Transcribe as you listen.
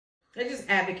I just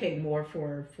advocate more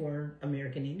for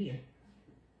American Indian.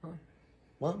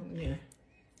 Well, yeah.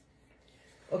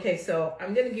 Okay, so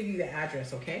I'm gonna give you the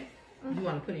address. Okay. You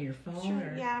want to put it in your phone?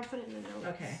 Sure. Or? Yeah, I'll put it in the notes.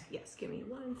 Okay. Yes. Give me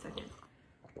 1 second.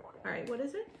 All right. What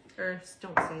is it? Or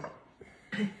don't say that.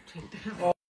 Take that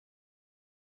out.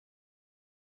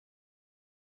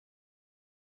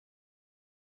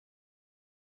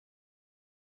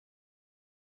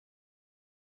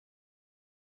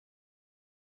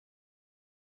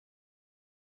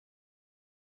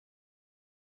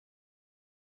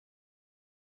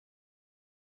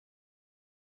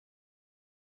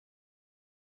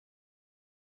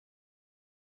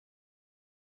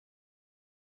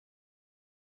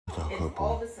 It's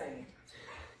all the same.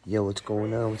 Yo, what's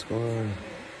going on? What's going on?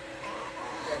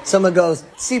 Someone goes,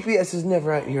 CPS is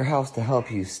never at your house to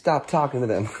help you. Stop talking to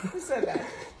them. Who said that?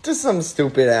 Just some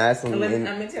stupid ass. I'm going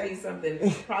to tell you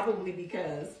something. Probably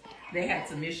because they had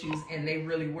some issues and they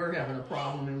really were having a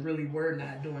problem and really were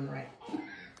not doing right.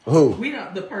 Who? We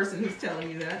know the person who's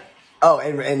telling you that. Oh,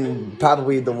 and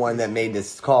probably the one that made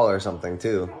this call or something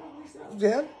too.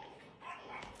 Yeah.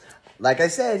 Like I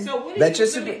said, so what let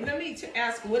me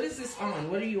ask, what is this on?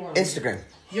 What are you on? Instagram.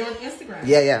 You're on Instagram.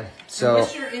 Yeah. So and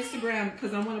what's your Instagram?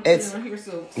 Because I want to put it on here.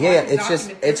 So yeah,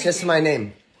 it's just my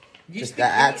name. Just the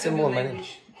at symbol of my name.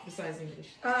 Besides English,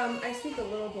 I speak a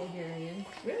little Bulgarian.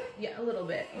 Really? Yeah, a little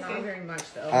bit. Okay. Not very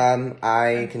much though.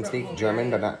 I can speak German,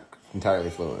 but not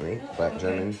entirely fluently. But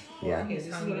German, yeah. Okay, this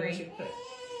is what I should put.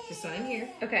 Just sign here.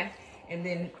 Okay. And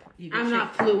then you I'm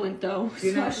not fluent though.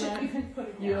 You're not fluent?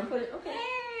 You don't put it? Okay.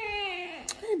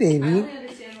 Hey, baby. I only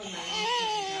understand what my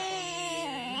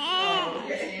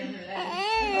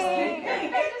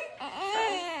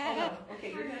Okay,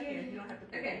 you're not here. You don't have to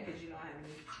put it because you don't have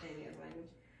any other language.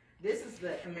 This is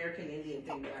the American Indian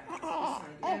thing that I have to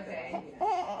sign. Okay.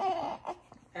 Yeah.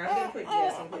 And I'm going to put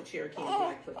yes, I'm going to put Cherokee and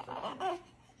Blackfoot.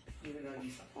 Even though you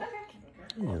saw. Okay.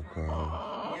 There you go.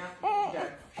 Yeah, you got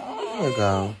it. There you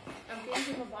go. I'm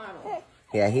getting him a bottle.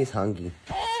 Yeah, he's hungry.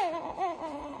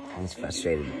 He's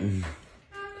frustrated.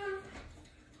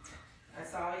 I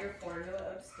saw your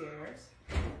formula upstairs.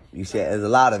 You said there's a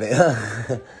lot of it. That's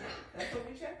what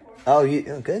we checked for. Oh,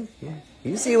 good. Yeah.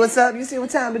 You see what's up. You see what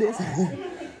time it is.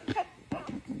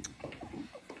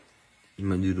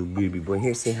 My little baby boy.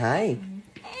 Here, say hi.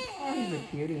 Oh, he's a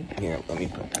cutie. Here, let me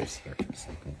put this here for a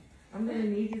second. I'm going to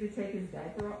need you to take his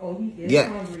diaper off. Oh, he is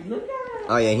hungry. Look at him.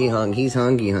 Oh, yeah, he's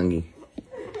hungry.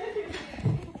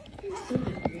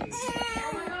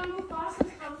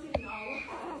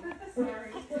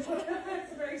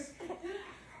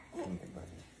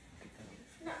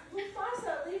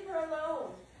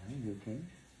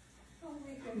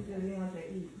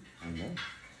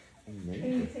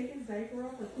 Can you take his diaper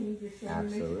off, or can you just show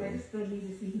me? I just still need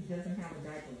to see he doesn't have a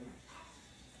diaper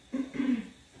on.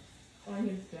 On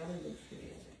his belly looks good.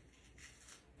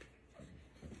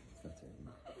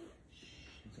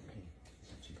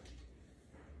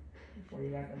 Before you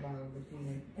got the bottle of the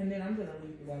and then I'm gonna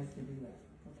leave you guys to do that,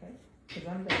 okay? Because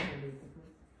I'm done here basically.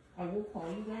 I will call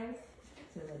you guys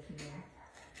to let you know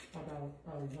about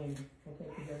when, okay?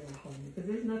 Because they're gonna call me. Because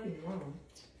there's nothing wrong.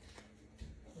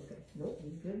 Okay. Nope,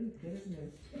 he's good as new.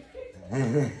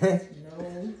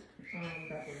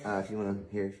 No, if you want to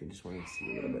hear, if you just want to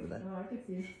see a little bit of that. Oh, I can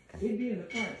see. It'd be in the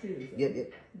front too. So.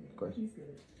 Yep, of course. He's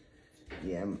good.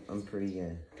 Yeah, I'm pretty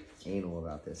anal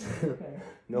about this. Okay.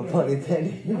 No pun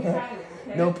intended. No powder,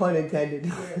 okay? No pun intended.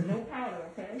 Yeah, no powder,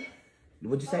 okay?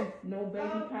 What'd you say? No baby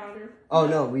powder. Oh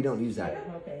no, we don't use that.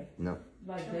 Okay. No.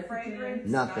 Like Desitin.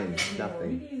 Nothing.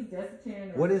 We use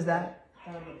Desitin. What is that?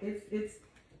 It's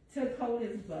to coat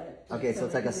his butt. Okay, so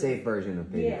it's like a safe version of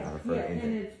baby powder for infant.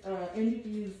 And it's and you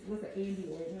can use what's an A&D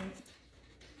ointment,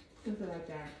 something like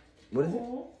that. What is it?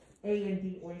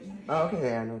 A&D ointment. Oh, okay,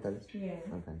 yeah, I know what that is. Yeah.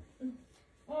 Okay.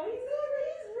 Oh, he's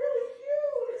really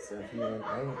cute. So if you want,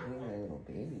 I a little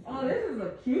baby. Oh, this is a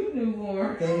cute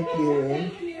newborn. Thank you.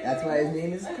 Thank you. That's why his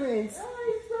name is Prince. Oh,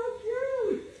 he's so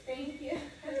cute. Thank you.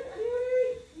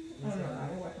 Oh no, I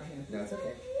don't wash my hands. No, it's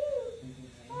okay.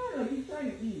 Oh, no, he's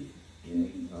trying to eat. Yeah.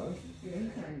 Oh. Yeah,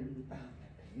 he's trying to eat.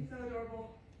 He's so adorable.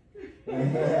 It's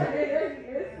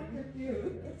super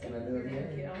cute. My little kid.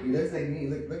 He looks like me.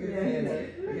 Look at his hands.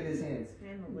 Look at his hands.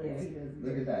 Yeah, he does.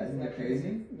 Look at that. Isn't that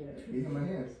crazy? Yeah. These are my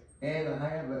hands. And I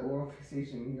have an oral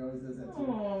fixation. He always does that too.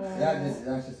 Aww.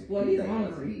 That's just a Well, kid he's that he wants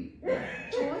to hungry. eat.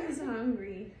 Oh, he's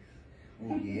hungry.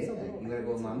 Oh, yeah. You wanna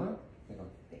go with mama?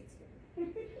 Thanks.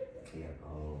 Yeah.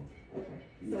 Oh.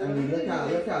 I mean, look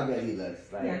how good he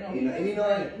looks. Like, Yeah, no, you know, and you know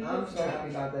what? he I'm looks so good. happy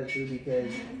about that too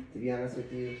because, to be honest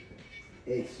with you,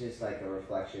 it's just like a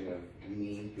reflection of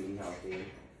me being healthy.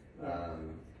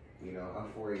 You know,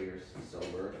 I'm 4 years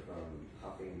sober from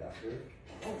being doctor.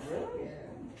 Oh, really?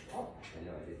 Yeah. Oh, I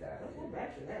know I did that. let's go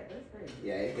back to that. That's crazy.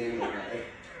 Yeah, it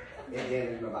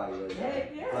damaged my body really bad.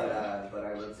 Heck yeah. But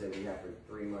I will say we have for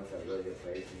 3 months at a really good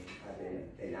place, and I've been,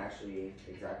 and actually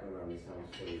exactly around this time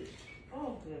was 4 years.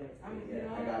 Oh, good. I mean, Yeah, you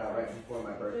know, I got out right before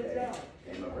my birthday, Good job.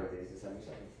 and my birthday is December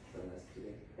 2nd, so that's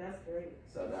today. That's great.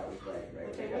 So that was right.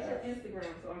 Okay, what's your Instagram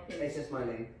so I can? It's just my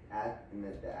name, and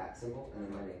then the at symbol, and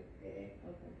then my name, AA.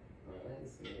 Okay.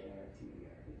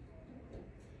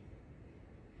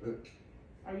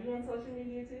 Are you on social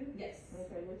media too? Yes.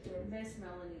 Okay, what's your? Miss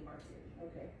Melanie Martin.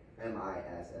 Okay.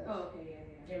 MISS. Oh, okay,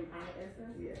 yeah.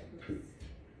 MISS? Yeah.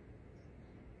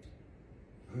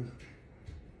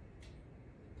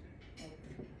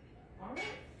 All right.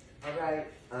 Alright,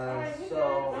 Alright, we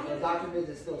so good. the doctor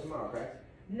visit's still tomorrow, correct?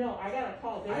 No, I got a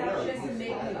call. They I got know, just to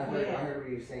make I it heard clear.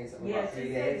 you saying something Yeah, about she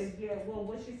 3 said, days. yeah, well,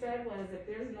 what she said was if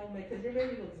there's no, because your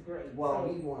baby looks great. Well,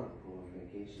 so, we want to go on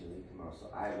vacation and leave tomorrow, so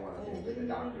I want to oh, take him to really, the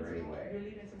doctor you're anyway.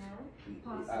 leaving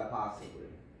tomorrow? Possibly.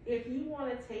 If you want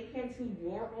to take him to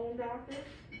your own doctor,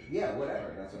 Yeah,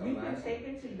 whatever, that's what you I'm can asking. take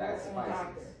him to your That own suffices.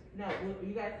 doctor. No,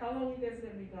 you guys, how long you guys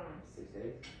gonna be gone? 6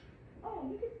 days? Oh,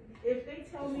 you can, if they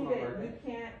tell Just me for my that you birthday.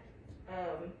 can't,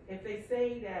 if they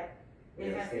say that We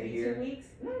it gotta has to stay be here? 2 weeks,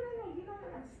 no, you don't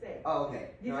have to stay. Oh, okay.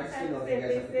 You No, I just just have didn't know to if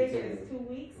say, you if guys have to they say that continue. it's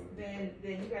 2 weeks, then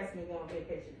you guys can go on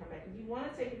vacation, come back. If you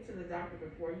wanna take him to the doctor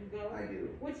before you go, I do.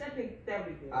 which I think that'd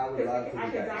be good. I would 'cause love to I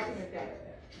do can that. document that.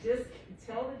 Yeah, Just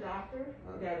tell the doctor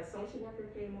Uh-huh. that a social worker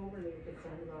came over and they were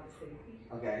concerned about safety.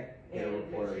 yeah. Okay, get a And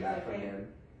report make sure back he's from okay.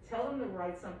 him. Tell them to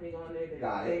write something on there Got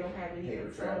that it. they don't have any Paper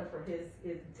concern for his,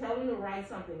 tell them to write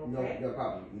something, No, okay? no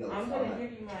problem. No, I'm it's gonna fine.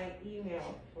 give you my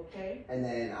email, okay? And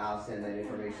then I'll send that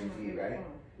information to you, right?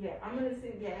 Yeah, I'm gonna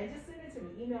send, yeah, and just send it to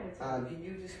me, email it to me. Can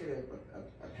you just get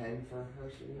a pen for her?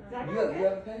 Sweetie? I got You a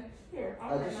have a pen? Here,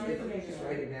 I'll write Just my if you information. just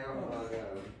write it down Oh, on.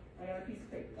 I got a piece of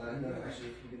paper. No, actually,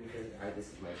 if you do because this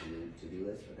is my to-do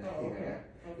list, but I Oh, think I okay.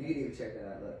 got. You can even check that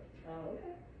out. Look, Oh,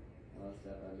 okay. all the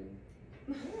stuff I do.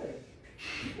 Good.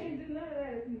 You can't do none of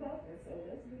that if you help her, so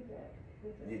that's good job.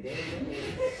 You Good did.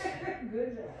 job.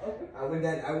 Good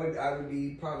job. I would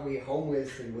be probably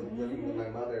homeless and would living with my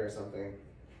mother or something.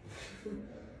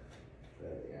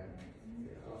 But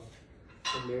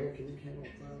yeah. American Kennel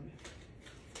Club.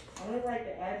 I'm gonna write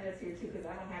the address here too, cause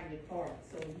I don't have your card,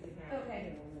 so you can have. Okay.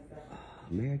 You know, and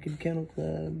stuff. American Kennel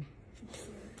Club.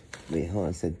 Wait, hold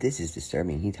on. So this is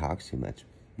disturbing. He talks too much.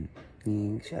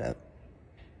 Shut up.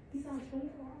 He's on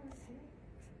 24 hours.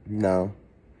 No,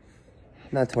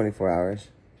 not 24 hours.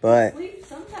 But Sleep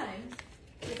sometimes.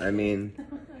 I mean,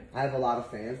 I have a lot of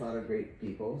fans, a lot of great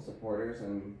people, supporters,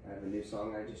 and I have a new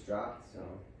song I just dropped. So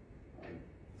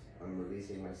I'm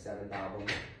releasing my 7th album.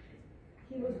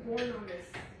 He was born on this.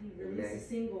 He released May. a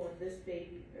single, and this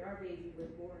baby, our baby, was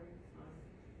born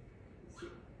on.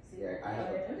 Yeah, I have.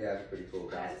 Yeah, it's pretty cool.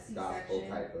 Had a Gospel C-section.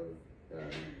 type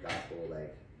of gospel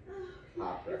like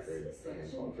pop record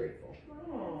and called Grateful.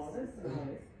 Oh, that's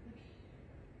nice.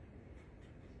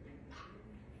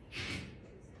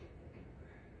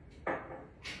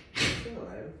 Still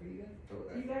an item for you guys?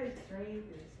 Do you guys drink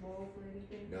or smoke or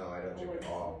anything? No, I don't Oh, drink wait,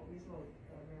 at all. You smoke.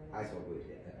 I smoke weed,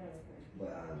 yeah. Oh, okay.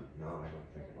 But no, I don't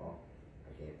drink at all.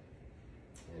 I can't.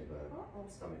 I have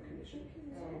a stomach condition.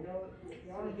 No, y'all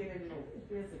don't get into no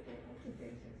physical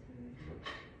complications. And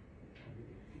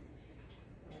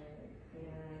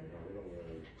No, we don't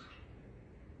really.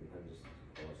 I'm just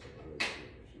also really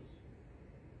good issues.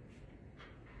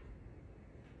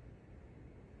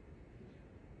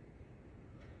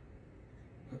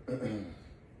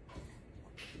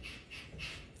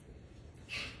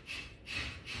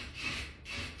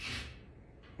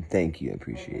 Thank you, I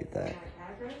appreciate that.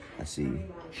 I see.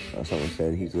 Someone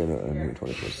said he's living on here 24/7.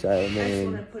 I just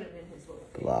want to put it in his little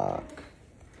Block.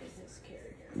 business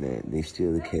carrier. They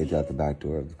steal the kids out the back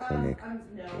door of the clinic.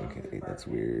 No. Okay, that's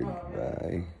weird.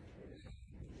 Bye.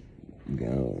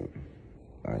 Go.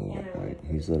 Alright,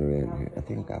 he's literally in here. I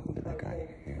think I got rid of that guy.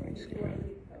 Here, let me just get rid of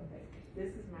him. Okay.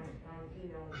 This is my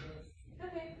email address.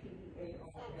 Okay. PEARSAAE.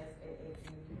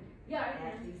 Yeah, I At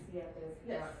can.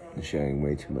 DCFS. I'm sharing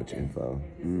way too much info.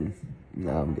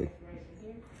 No, I'm good.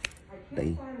 I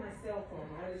can't find my cell phone.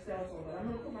 I have a cell phone, but I'm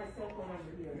gonna put my cell phone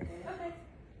number here. Okay. Okay.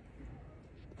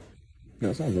 No,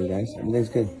 it's all good, guys. Everything's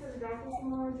good. For the doctor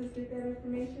tomorrow, just get that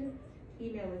information.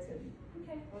 Email it to me.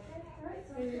 Okay. Okay. All right.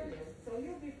 So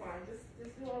you'll be fine. Just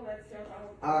do all that stuff.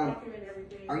 I'll document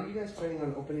everything. Are you guys planning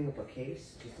on opening up a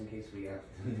case just in case we have,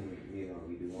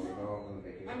 we do want to go on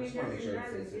vacation? I mean, Just want to make sure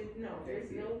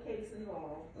there's no case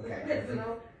involved. Okay.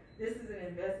 This is an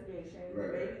investigation. The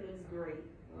Right, baby looks great.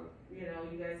 Uh-huh. You know,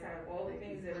 you guys have all the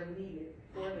things that are needed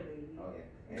for the baby. Oh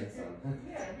yeah, and some.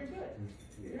 Yeah, you're good.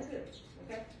 good,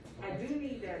 okay? I do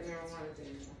need that marijuana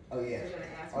thing. Oh yeah. They're gonna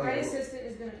ask. Oh, My yeah. assistant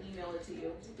is gonna email it to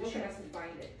you. She has to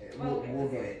find it. We'll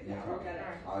get it. No Yeah, problem. okay.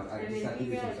 I And just then have to do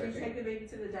email, some if you searching. take the baby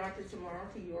to the doctor tomorrow,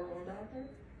 to your own doctor,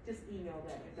 just email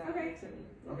that doctor Okay. to me.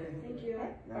 Okay. Thank you.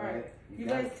 All right. You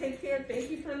got guys take care. Thank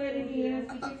you for letting me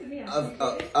speak to me. I Of,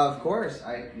 appreciate it. of course,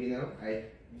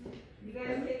 You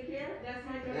guys take care. That's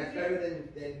my that's girl. better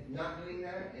than not doing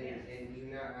that and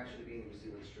you not actually being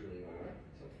received with truly on it.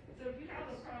 So if you have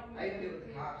a problem. I deal with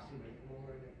the cops too.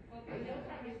 Okay, they'll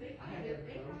come and they come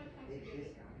and come to you.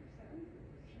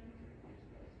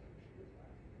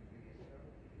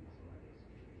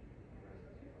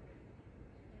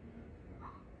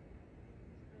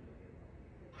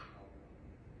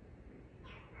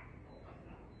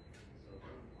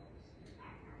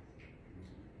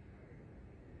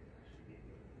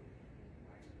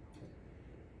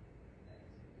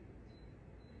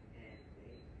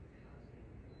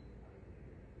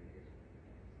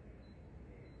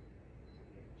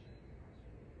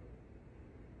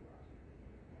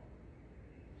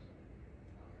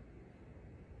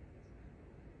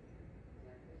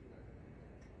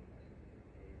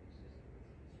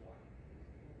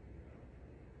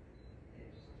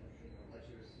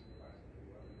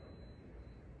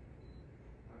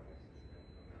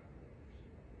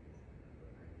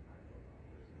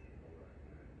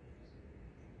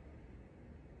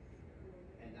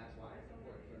 And that's why it's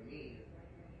important for me.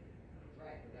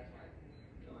 Right, but that's why.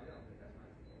 No, I know, but that's why.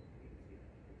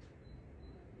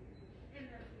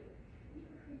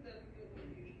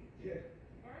 Yeah.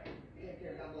 Take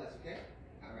care. God bless. Okay.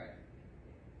 All right.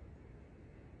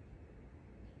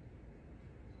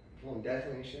 Well, I'm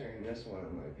definitely sharing this one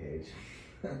on my page.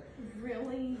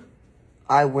 Really?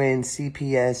 I win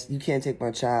CPS. You can't take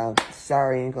my child.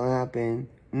 Sorry, ain't gonna happen.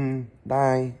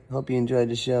 Bye. Hope you enjoyed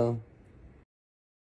the show.